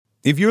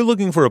If you're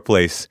looking for a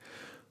place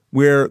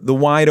where the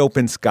wide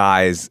open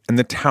skies and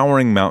the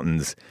towering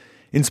mountains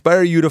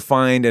inspire you to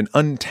find an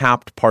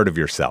untapped part of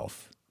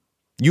yourself,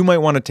 you might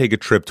want to take a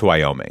trip to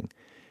Wyoming.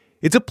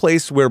 It's a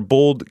place where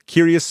bold,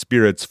 curious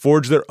spirits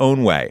forge their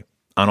own way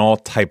on all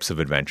types of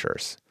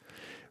adventures.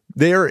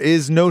 There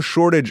is no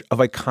shortage of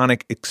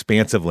iconic,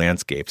 expansive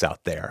landscapes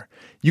out there.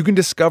 You can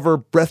discover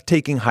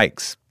breathtaking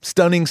hikes,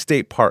 stunning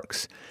state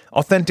parks,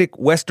 authentic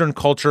Western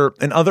culture,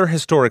 and other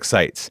historic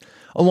sites,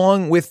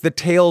 along with the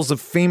tales of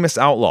famous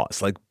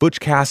outlaws like Butch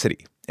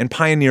Cassidy and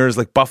pioneers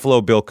like Buffalo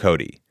Bill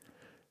Cody.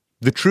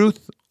 The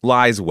truth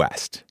lies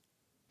west.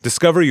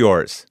 Discover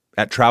yours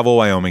at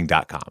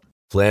travelwyoming.com.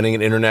 Planning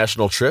an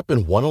international trip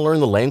and want to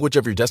learn the language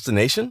of your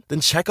destination? Then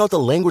check out the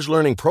language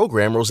learning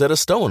program Rosetta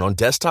Stone on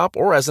desktop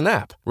or as an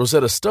app.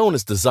 Rosetta Stone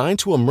is designed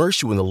to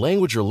immerse you in the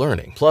language you're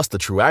learning. Plus, the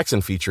True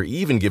Accent feature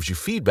even gives you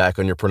feedback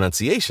on your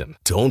pronunciation.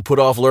 Don't put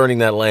off learning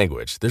that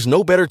language. There's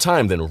no better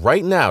time than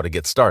right now to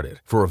get started.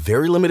 For a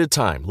very limited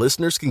time,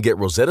 listeners can get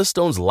Rosetta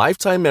Stone's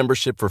lifetime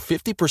membership for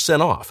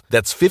 50% off.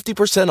 That's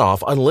 50%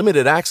 off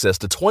unlimited access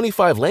to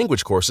 25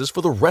 language courses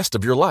for the rest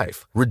of your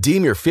life.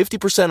 Redeem your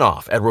 50%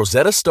 off at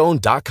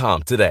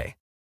rosettastone.com today.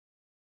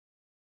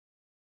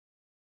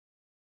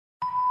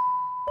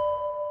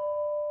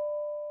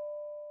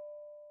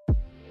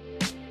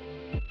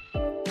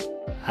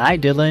 Hi,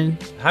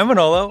 Dylan. Hi,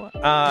 Manolo.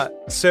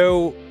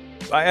 So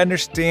I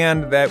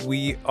understand that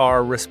we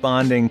are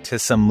responding to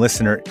some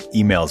listener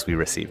emails we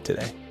received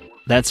today.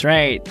 That's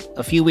right.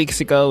 A few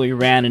weeks ago, we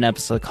ran an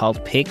episode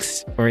called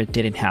Pics, or It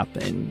Didn't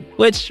Happen,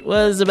 which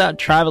was about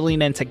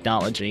traveling and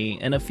technology,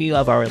 and a few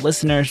of our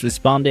listeners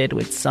responded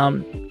with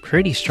some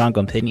pretty strong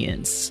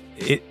opinions.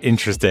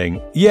 Interesting.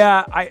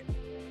 Yeah,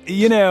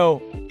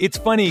 it's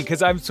funny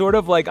because I'm sort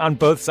of like on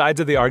both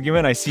sides of the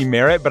argument. I see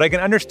merit, but I can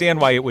understand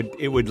why it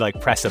would like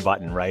press a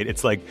button, right?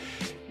 It's like,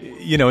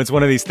 it's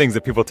one of these things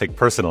that people take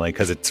personally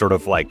because it sort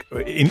of like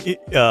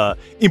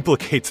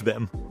implicates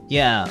them.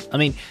 Yeah, I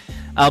mean,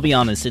 I'll be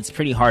honest, it's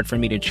pretty hard for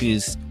me to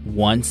choose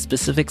one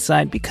specific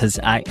side because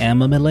I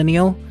am a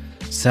millennial.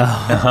 So,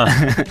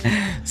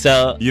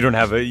 so you don't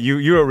have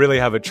you don't really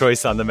have a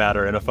choice on the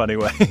matter in a funny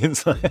way.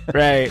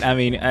 Right. I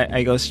mean,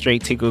 I go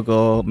straight to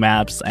Google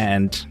Maps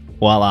and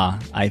voila,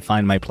 I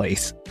find my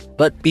place.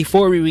 But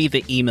before we read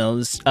the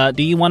emails,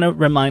 do you want to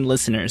remind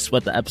listeners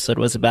what the episode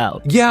was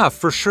about? Yeah,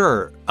 for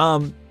sure.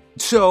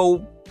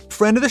 So,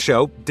 friend of the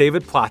show,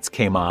 David Plotz,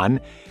 came on,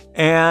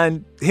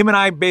 and him and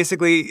I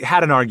basically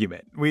had an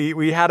argument.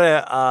 We had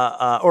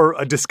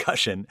a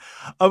discussion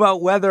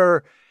about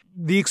whether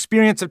the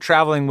experience of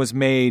traveling was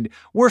made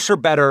worse or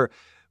better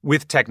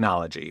with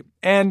technology.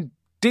 And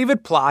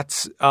David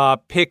Plotz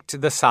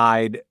picked the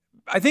side,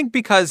 I think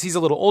because he's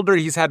a little older,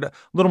 he's had a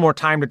little more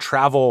time to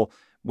travel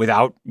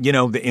without,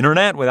 the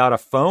internet, without a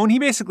phone. He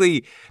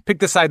basically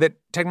picked the side that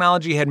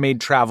technology had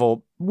made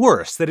travel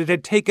worse, that it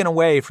had taken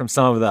away from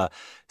some of the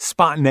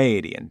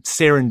spontaneity and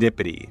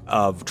serendipity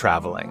of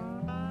traveling.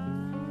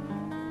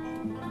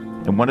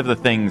 And one of the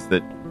things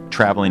that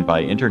traveling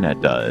by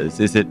internet does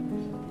is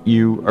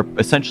you are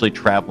essentially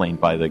traveling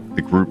by the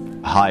group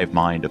hive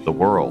mind of the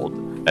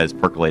world as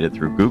percolated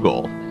through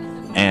Google.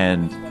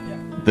 And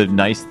the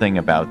nice thing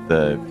about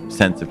the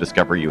sense of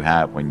discovery you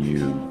have when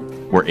you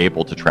were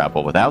able to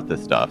travel without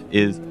this stuff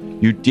is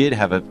you did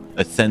have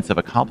a sense of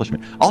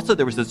accomplishment. Also,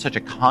 there was such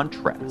a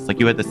contrast. Like,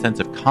 you had the sense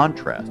of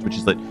contrast, which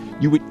is that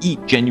you would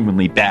eat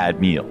genuinely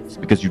bad meals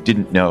because you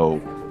didn't know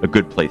a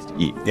good place to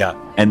eat. Yeah.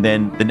 And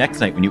then the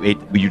next night when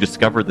you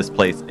discovered this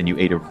place and you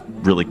ate a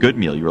really good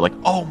meal, you were like,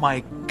 oh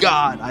my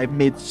God, I've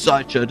made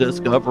such a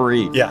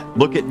discovery. Yeah.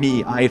 Look at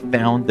me. I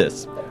found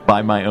this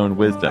by my own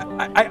wisdom.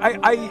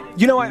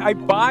 I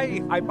buy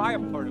a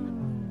part of it.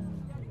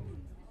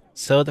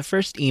 So the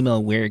first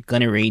email we're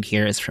going to read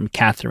here is from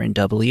Catherine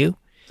W.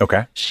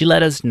 Okay. She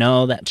let us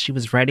know that she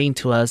was writing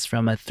to us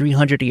from a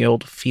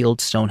 300-year-old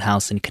fieldstone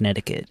house in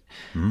Connecticut.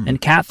 And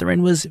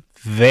Catherine was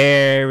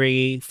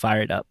very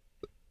fired up.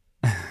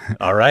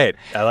 All right.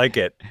 I like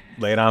it.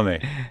 Lay it on me.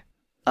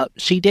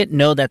 She didn't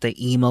know that the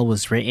email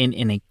was written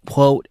in a,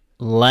 quote,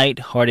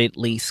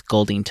 lightheartedly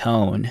scolding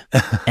tone,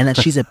 and that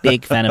she's a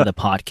big fan of the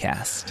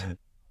podcast.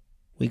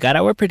 We got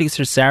our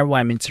producer, Sarah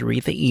Wyman, to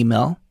read the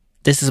email.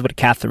 This is what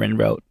Catherine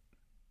wrote.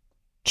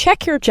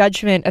 Check your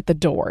judgment at the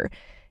door.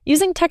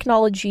 Using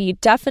technology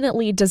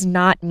definitely does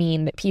not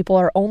mean that people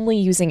are only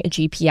using a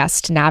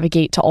GPS to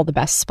navigate to all the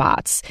best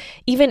spots.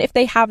 Even if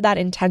they have that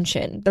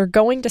intention, they're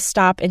going to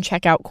stop and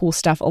check out cool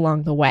stuff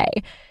along the way.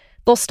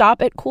 They'll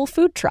stop at cool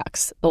food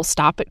trucks. They'll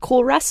stop at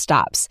cool rest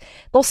stops.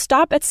 They'll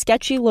stop at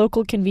sketchy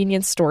local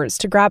convenience stores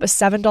to grab a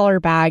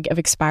 $7 bag of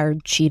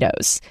expired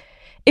Cheetos.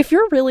 If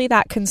you're really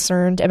that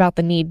concerned about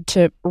the need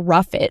to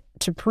rough it,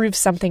 to prove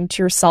something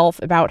to yourself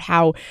about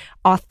how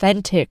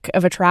authentic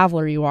of a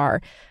traveler you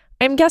are,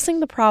 I'm guessing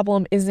the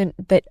problem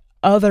isn't that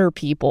other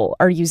people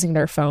are using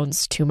their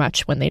phones too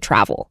much when they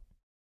travel.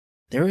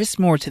 There is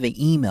more to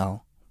the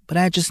email, but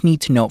I just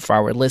need to note for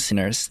our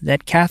listeners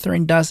that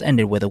Catherine does end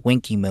it with a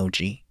wink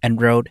emoji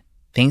and wrote,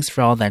 "Thanks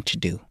for all that you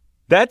do."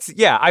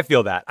 I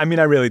feel that. I mean,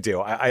 I really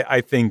do.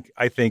 I think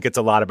it's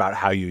a lot about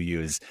how you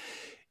use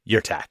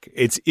your tech.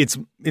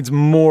 It's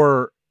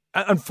more,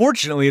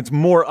 unfortunately, it's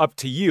more up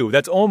to you.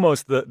 That's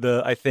almost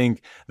I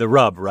think the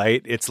rub,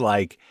 right? It's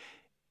like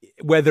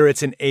whether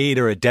it's an aid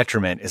or a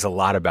detriment is a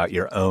lot about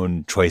your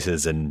own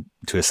choices and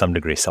to some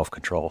degree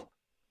self-control.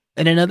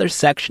 In another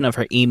section of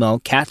her email,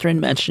 Catherine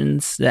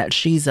mentions that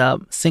she's a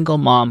single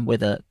mom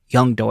with a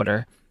young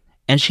daughter,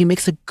 and she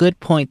makes a good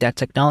point that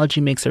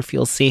technology makes her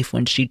feel safe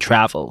when she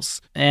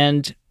travels.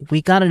 And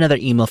we got another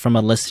email from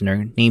a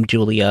listener named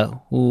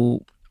Julia who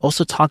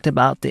also talked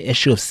about the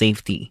issue of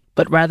safety.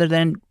 But rather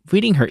than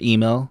reading her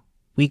email,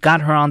 we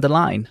got her on the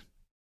line.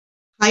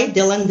 Hi,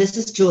 Dylan. This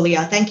is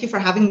Julia. Thank you for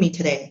having me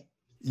today.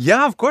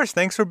 Yeah, of course.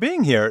 Thanks for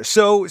being here.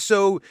 So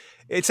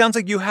it sounds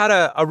like you had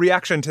a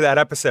reaction to that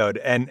episode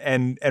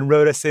and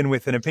wrote us in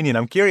with an opinion.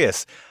 I'm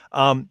curious,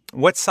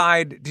 what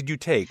side did you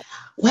take?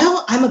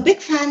 Well, I'm a big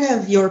fan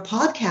of your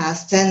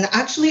podcast, and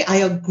actually I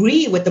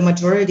agree with the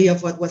majority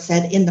of what was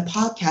said in the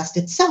podcast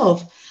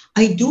itself.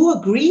 I do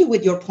agree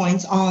with your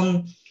points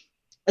on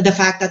the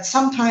fact that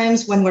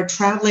sometimes when we're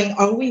traveling,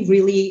 are we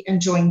really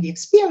enjoying the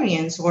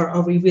experience, or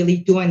are we really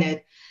doing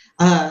it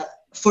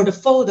for the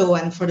photo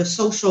and for the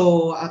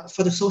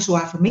social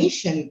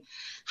affirmation?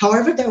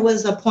 However, there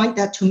was a point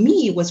that to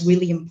me was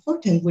really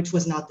important, which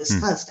was not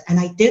discussed. And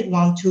I did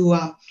want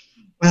to,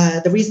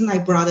 the reason I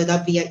brought it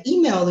up via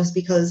email is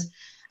because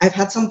I've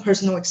had some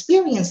personal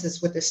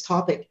experiences with this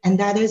topic, and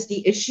that is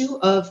the issue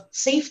of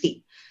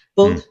safety,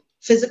 both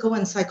physical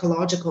and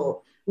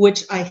psychological,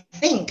 which I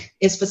think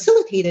is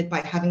facilitated by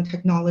having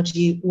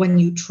technology when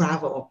you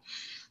travel.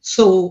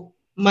 So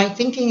my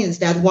thinking is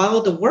that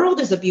while the world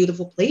is a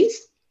beautiful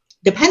place,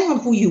 depending on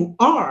who you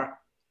are,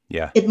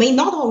 it may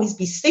not always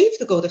be safe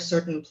to go to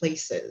certain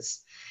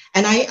places.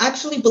 And I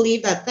actually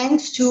believe that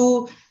thanks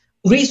to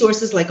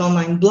resources like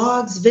online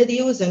blogs,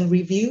 videos, and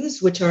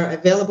reviews, which are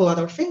available at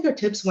our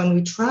fingertips when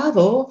we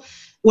travel,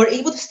 we're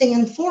able to stay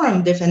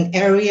informed if an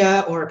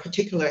area or a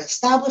particular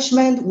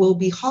establishment will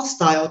be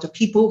hostile to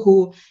people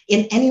who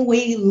in any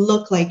way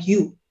look like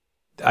you.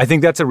 I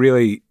think that's a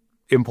really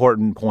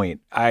important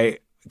point.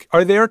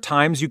 Are there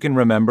times you can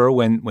remember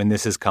when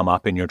this has come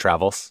up in your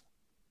travels?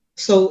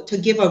 So to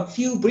give a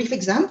few brief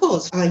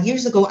examples,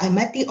 years ago, I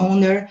met the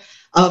owner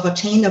of a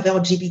chain of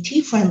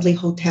LGBT-friendly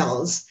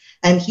hotels.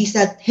 And he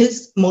said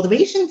his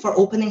motivation for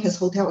opening his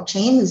hotel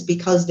chain is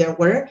because there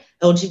were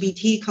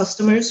LGBT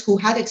customers who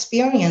had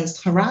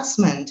experienced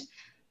harassment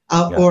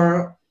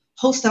or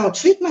hostile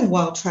treatment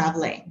while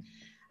traveling.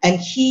 And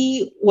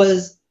he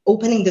was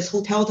opening this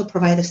hotel to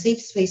provide a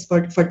safe space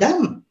for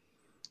them.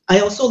 I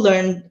also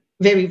learned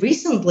very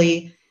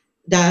recently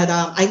that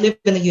I live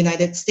in the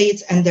United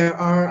States, and there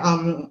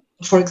are,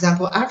 for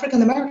example,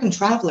 African-American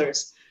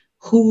travelers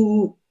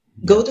who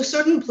go to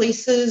certain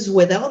places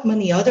without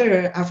many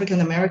other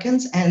African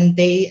Americans, and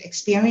they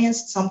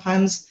experienced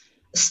sometimes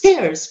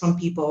stares from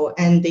people,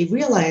 and they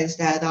realized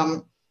that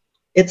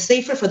it's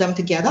safer for them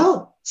to get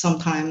out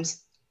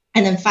sometimes.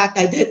 And in fact,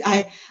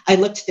 I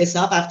looked this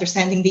up after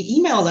sending the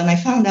email, and I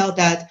found out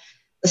that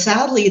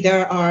sadly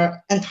there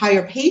are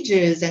entire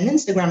pages and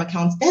Instagram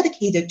accounts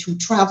dedicated to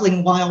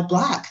traveling while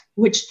Black,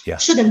 which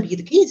shouldn't be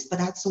the case, but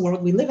that's the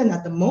world we live in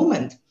at the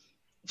moment.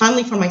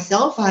 Finally, for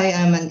myself, I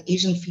am an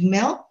Asian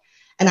female.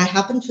 And I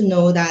happen to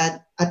know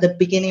that at the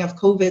beginning of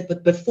COVID,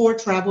 but before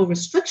travel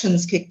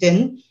restrictions kicked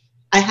in,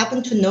 I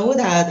happen to know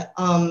that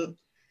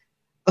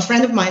a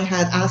friend of mine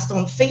had asked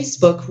on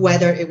Facebook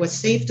whether it was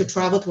safe to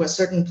travel to a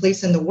certain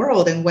place in the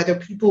world and whether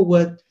people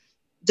would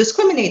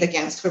discriminate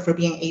against her for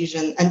being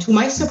Asian. And to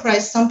my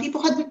surprise, some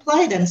people had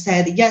replied and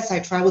said, yes, I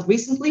traveled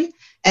recently.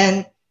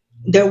 And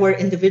there were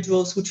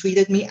individuals who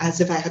treated me as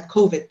if I had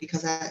COVID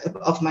because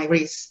of my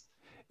race.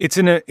 It's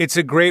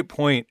a great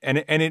point, and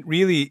it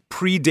really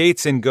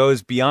predates and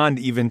goes beyond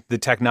even the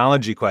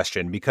technology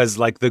question, because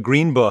like the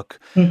Green Book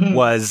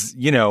was,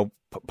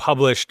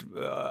 published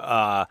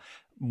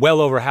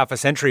well over half a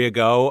century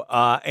ago,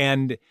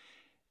 and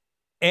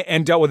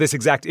dealt with this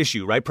exact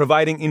issue, right?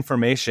 Providing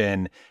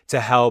information to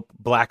help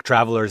Black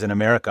travelers in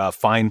America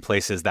find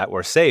places that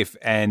were safe,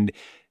 and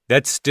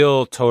that's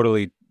still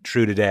totally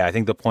true today. I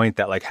think the point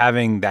that like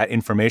having that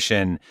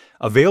information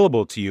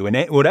available to you in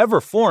whatever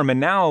form,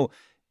 and now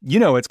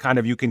it's kind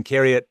of, you can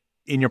carry it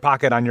in your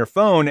pocket on your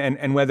phone,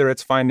 and whether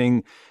it's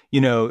finding,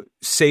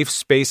 safe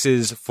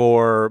spaces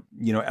for,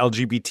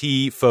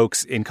 LGBT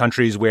folks in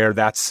countries where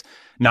that's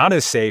not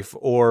as safe,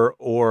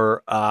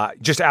 or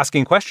just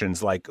asking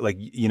questions like,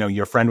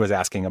 your friend was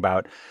asking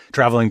about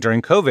traveling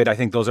during COVID. I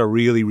think those are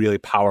really, really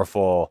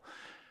powerful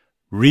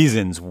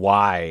reasons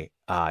why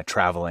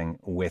traveling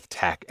with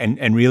tech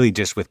and really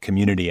just with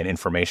community and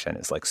information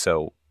is like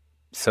so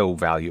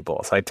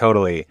valuable. So I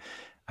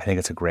think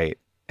it's a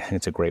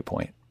great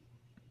point.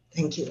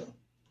 Thank you.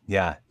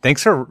 Yeah.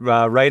 Thanks for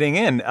writing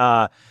in.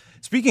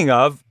 Speaking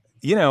of,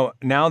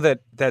 now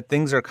that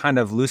things are kind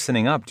of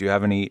loosening up, do you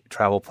have any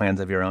travel plans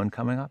of your own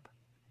coming up?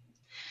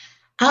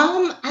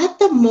 At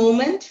the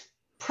moment,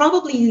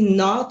 probably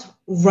not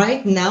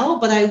right now,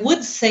 but I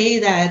would say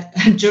that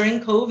during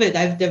COVID,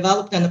 I've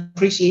developed an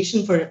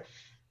appreciation for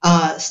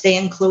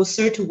staying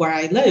closer to where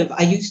I live.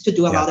 I used to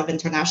do a lot of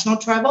international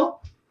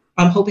travel.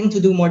 I'm hoping to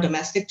do more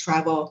domestic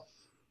travel.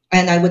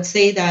 And I would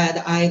say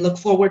that I look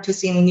forward to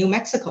seeing New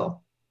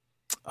Mexico.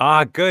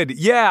 Ah, good.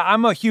 Yeah,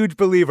 I'm a huge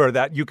believer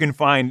that you can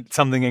find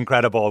something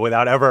incredible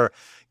without ever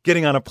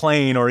getting on a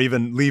plane or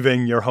even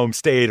leaving your home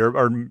state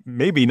or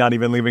maybe not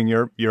even leaving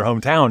your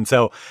hometown.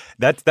 So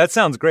that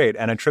sounds great.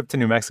 And a trip to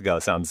New Mexico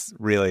sounds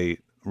really,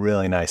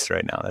 really nice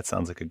right now. That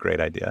sounds like a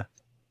great idea.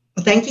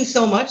 Thank you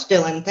so much,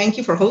 Dylan. Thank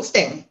you for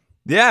hosting.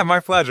 Yeah,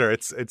 my pleasure.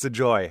 It's a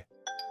joy.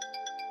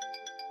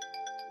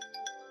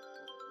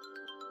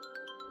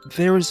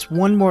 There is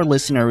one more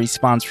listener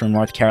response from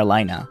North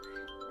Carolina,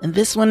 and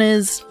this one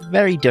is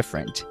very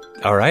different.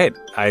 All right.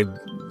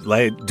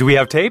 Do we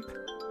have tape?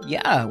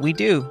 Yeah, we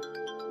do.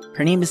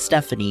 Her name is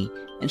Stephanie,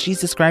 and she's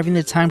describing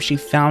the time she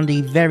found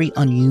a very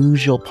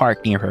unusual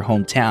park near her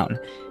hometown,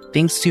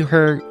 thanks to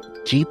her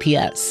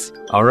GPS.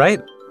 All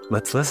right,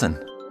 let's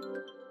listen.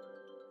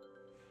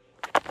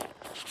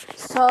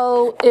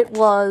 So it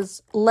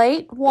was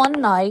late one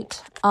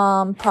night,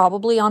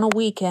 probably on a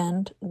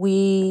weekend.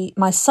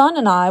 My son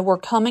and I were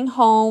coming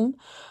home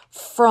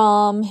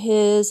from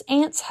his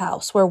aunt's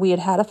house where we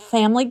had a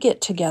family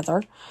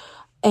get-together,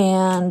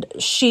 and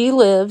she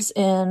lives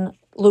in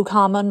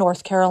Lucama,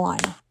 North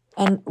Carolina.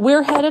 And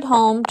we're headed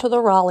home to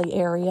the Raleigh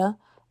area,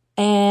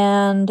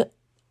 and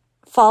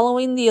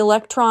following the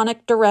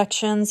electronic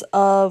directions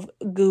of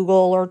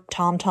Google or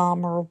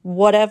TomTom or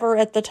whatever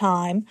at the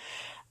time,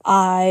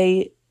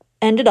 I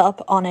ended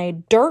up on a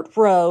dirt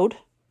road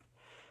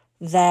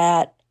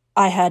that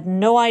I had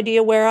no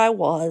idea where I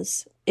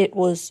was. It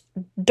was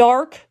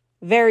dark,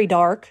 very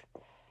dark,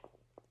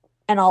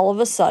 and all of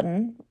a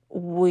sudden,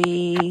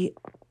 the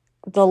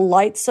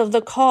lights of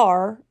the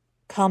car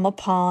come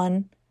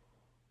upon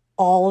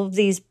all of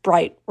these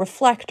bright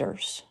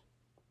reflectors.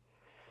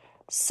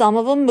 Some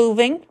of them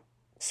moving,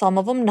 some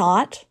of them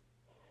not.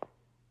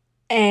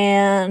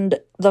 And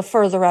the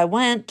further I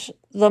went,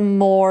 the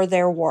more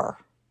there were.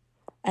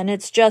 And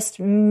it's just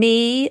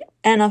me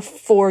and a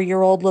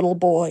 4-year-old little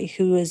boy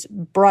who is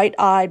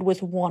bright-eyed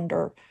with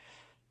wonder,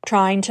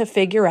 trying to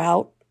figure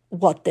out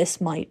what this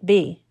might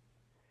be.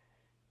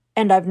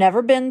 And I've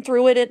never been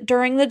through it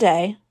during the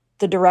day.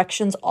 The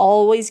directions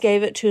always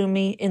gave it to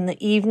me in the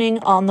evening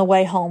on the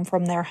way home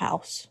from their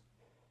house.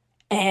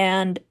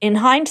 And in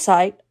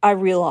hindsight, I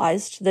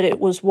realized that it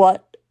was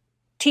what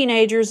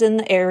teenagers in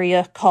the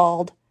area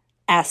called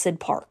acid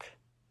park.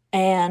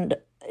 And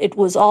it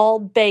was all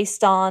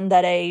based on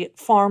that a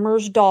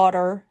farmer's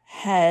daughter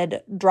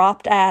had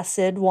dropped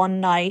acid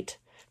one night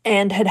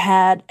and had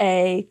had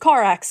a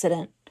car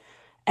accident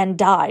and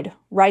died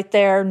right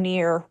there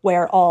near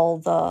where all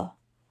the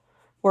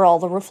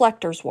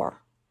reflectors were.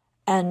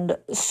 And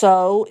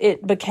so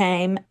it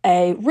became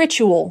a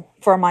ritual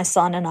for my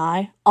son and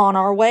I on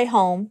our way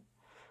home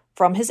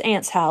from his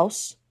aunt's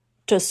house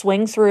to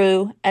swing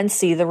through and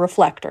see the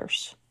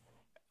reflectors.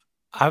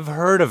 I've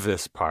heard of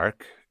this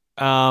park,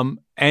 and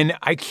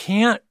I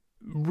can't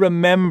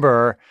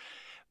remember,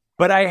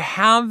 but I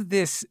have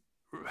this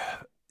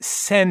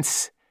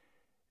sense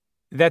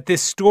that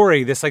this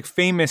story, this like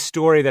famous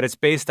story that it's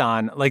based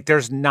on, like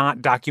there's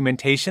not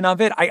documentation of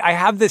it. I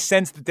have this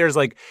sense that there's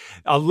like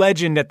a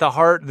legend at the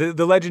heart.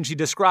 The legend she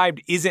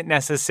described isn't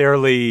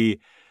necessarily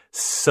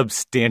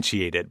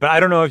substantiated, but I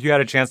don't know if you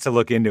had a chance to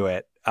look into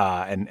it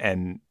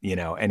and you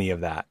know, any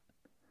of that.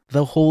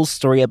 The whole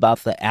story about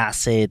the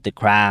acid, the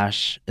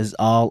crash, is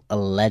all a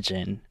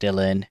legend,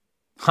 Dylan.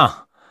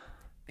 Huh.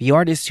 The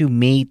artist who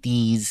made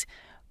these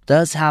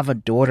does have a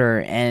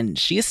daughter, and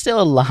she is still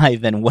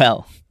alive and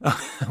well.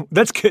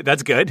 That's good.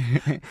 That's good.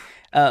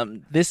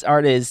 This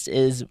artist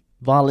is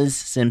Wallace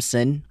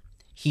Simpson.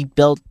 He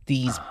built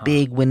these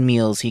big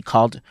windmills he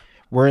called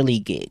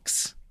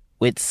whirligigs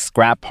with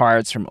scrap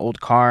parts from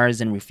old cars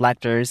and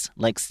reflectors,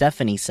 like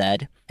Stephanie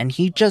said. And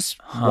he just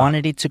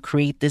wanted it to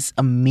create this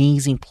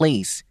amazing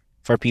place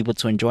for people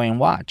to enjoy and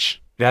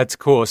watch. That's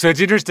cool. So it's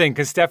interesting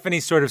because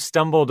Stephanie sort of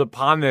stumbled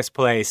upon this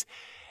place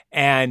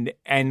and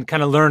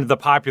kind of learned the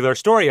popular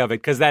story of it,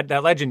 because that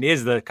legend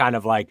is the kind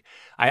of like,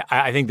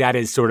 I think that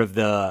is sort of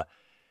the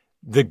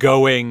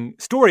going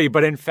story.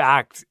 But in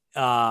fact,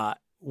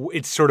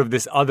 it's sort of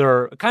this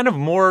other kind of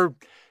more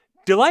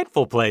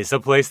delightful place, a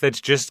place that's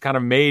just kind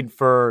of made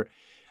for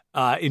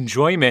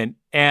enjoyment.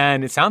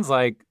 And it sounds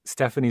like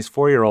Stephanie's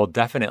 4-year-old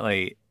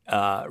definitely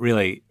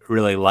really,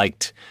 really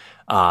liked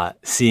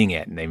seeing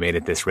it, and they made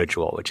it this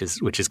ritual, which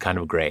is kind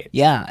of great.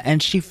 Yeah,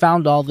 and she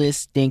found all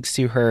this thanks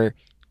to her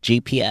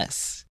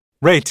GPS.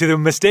 Right, to the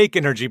mistake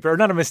in her GPS, or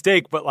not a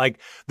mistake, but like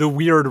the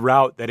weird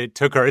route that it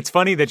took her. It's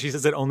funny that she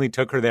says it only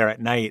took her there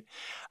at night.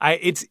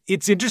 It's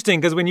interesting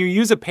because when you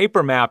use a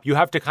paper map, you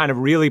have to kind of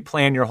really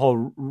plan your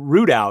whole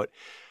route out.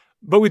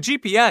 But with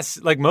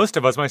GPS, like most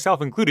of us,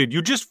 myself included,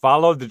 you just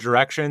follow the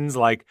directions,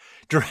 like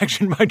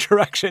direction by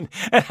direction.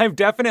 And I've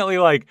definitely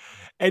like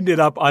ended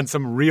up on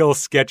some real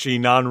sketchy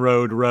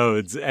non-road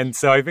roads. And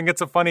so I think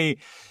it's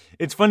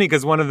It's funny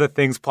because one of the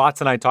things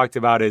Plotz and I talked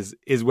about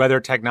is whether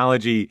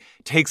technology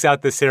takes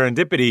out the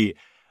serendipity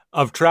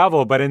of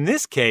travel. But in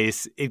this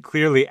case, it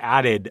clearly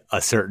added a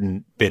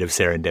certain bit of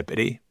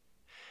serendipity.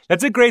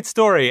 That's a great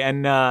story.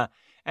 And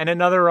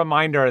another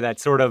reminder that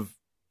sort of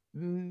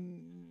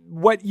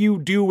what you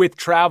do with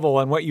travel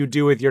and what you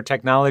do with your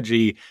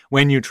technology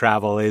when you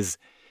travel is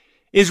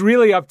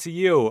really up to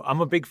you.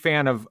 I'm a big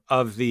fan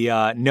of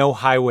the no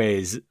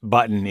highways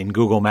button in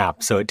Google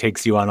Maps, so it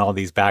takes you on all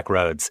these back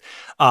roads.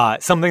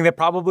 Something that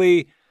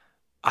probably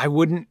I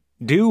wouldn't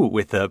do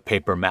with a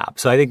paper map.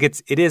 So I think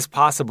it is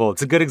possible.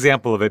 It's a good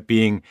example of it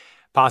being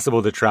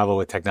possible to travel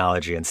with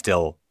technology and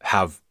still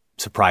have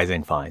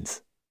surprising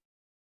finds.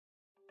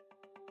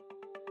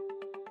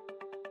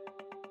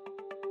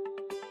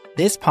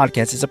 This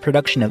podcast is a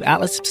production of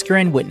Atlas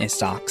Obscura and Witness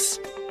Docs.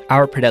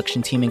 Our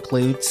production team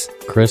includes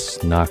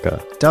Chris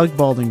Naka, Doug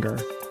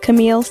Baldinger,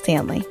 Camille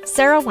Stanley,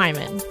 Sarah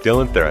Wyman,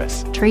 Dylan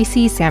Thuris,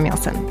 Tracy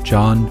Samuelson,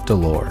 John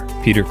Delore,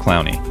 Peter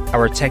Clowney.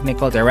 Our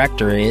technical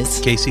director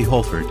is Casey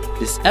Holford.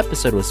 This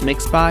episode was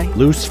mixed by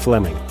Luce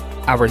Fleming.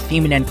 Our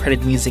theme and end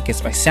credit music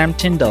is by Sam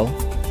Tyndall.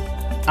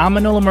 I'm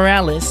Manolo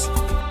Morales.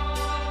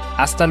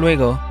 Hasta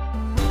luego.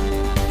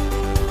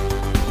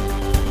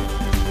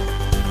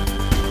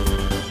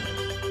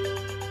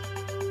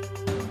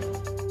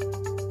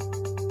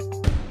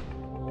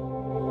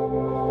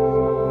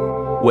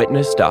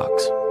 Witness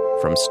Docs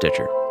from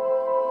Stitcher.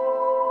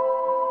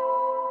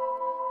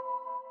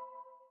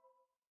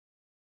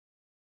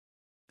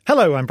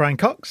 Hello, I'm Brian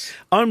Cox.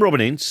 I'm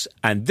Robin Ince,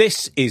 and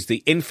this is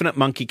the Infinite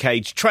Monkey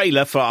Cage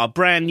trailer for our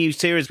brand new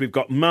series. We've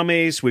got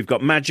mummies, we've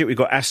got magic, we've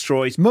got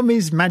asteroids.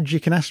 Mummies,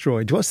 magic and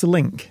asteroids. What's the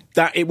link?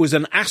 That it was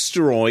an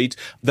asteroid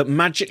that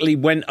magically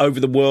went over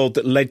the world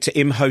that led to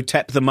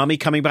Imhotep the mummy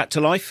coming back to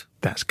life.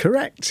 That's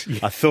correct.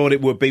 I thought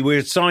it would be. We're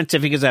as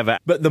scientific as ever.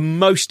 But the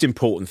most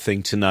important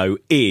thing to know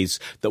is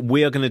that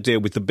we are going to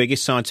deal with the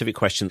biggest scientific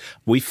question.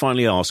 We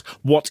finally ask,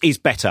 what is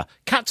better,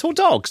 cats or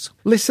dogs?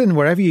 Listen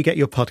wherever you get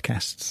your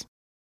podcasts.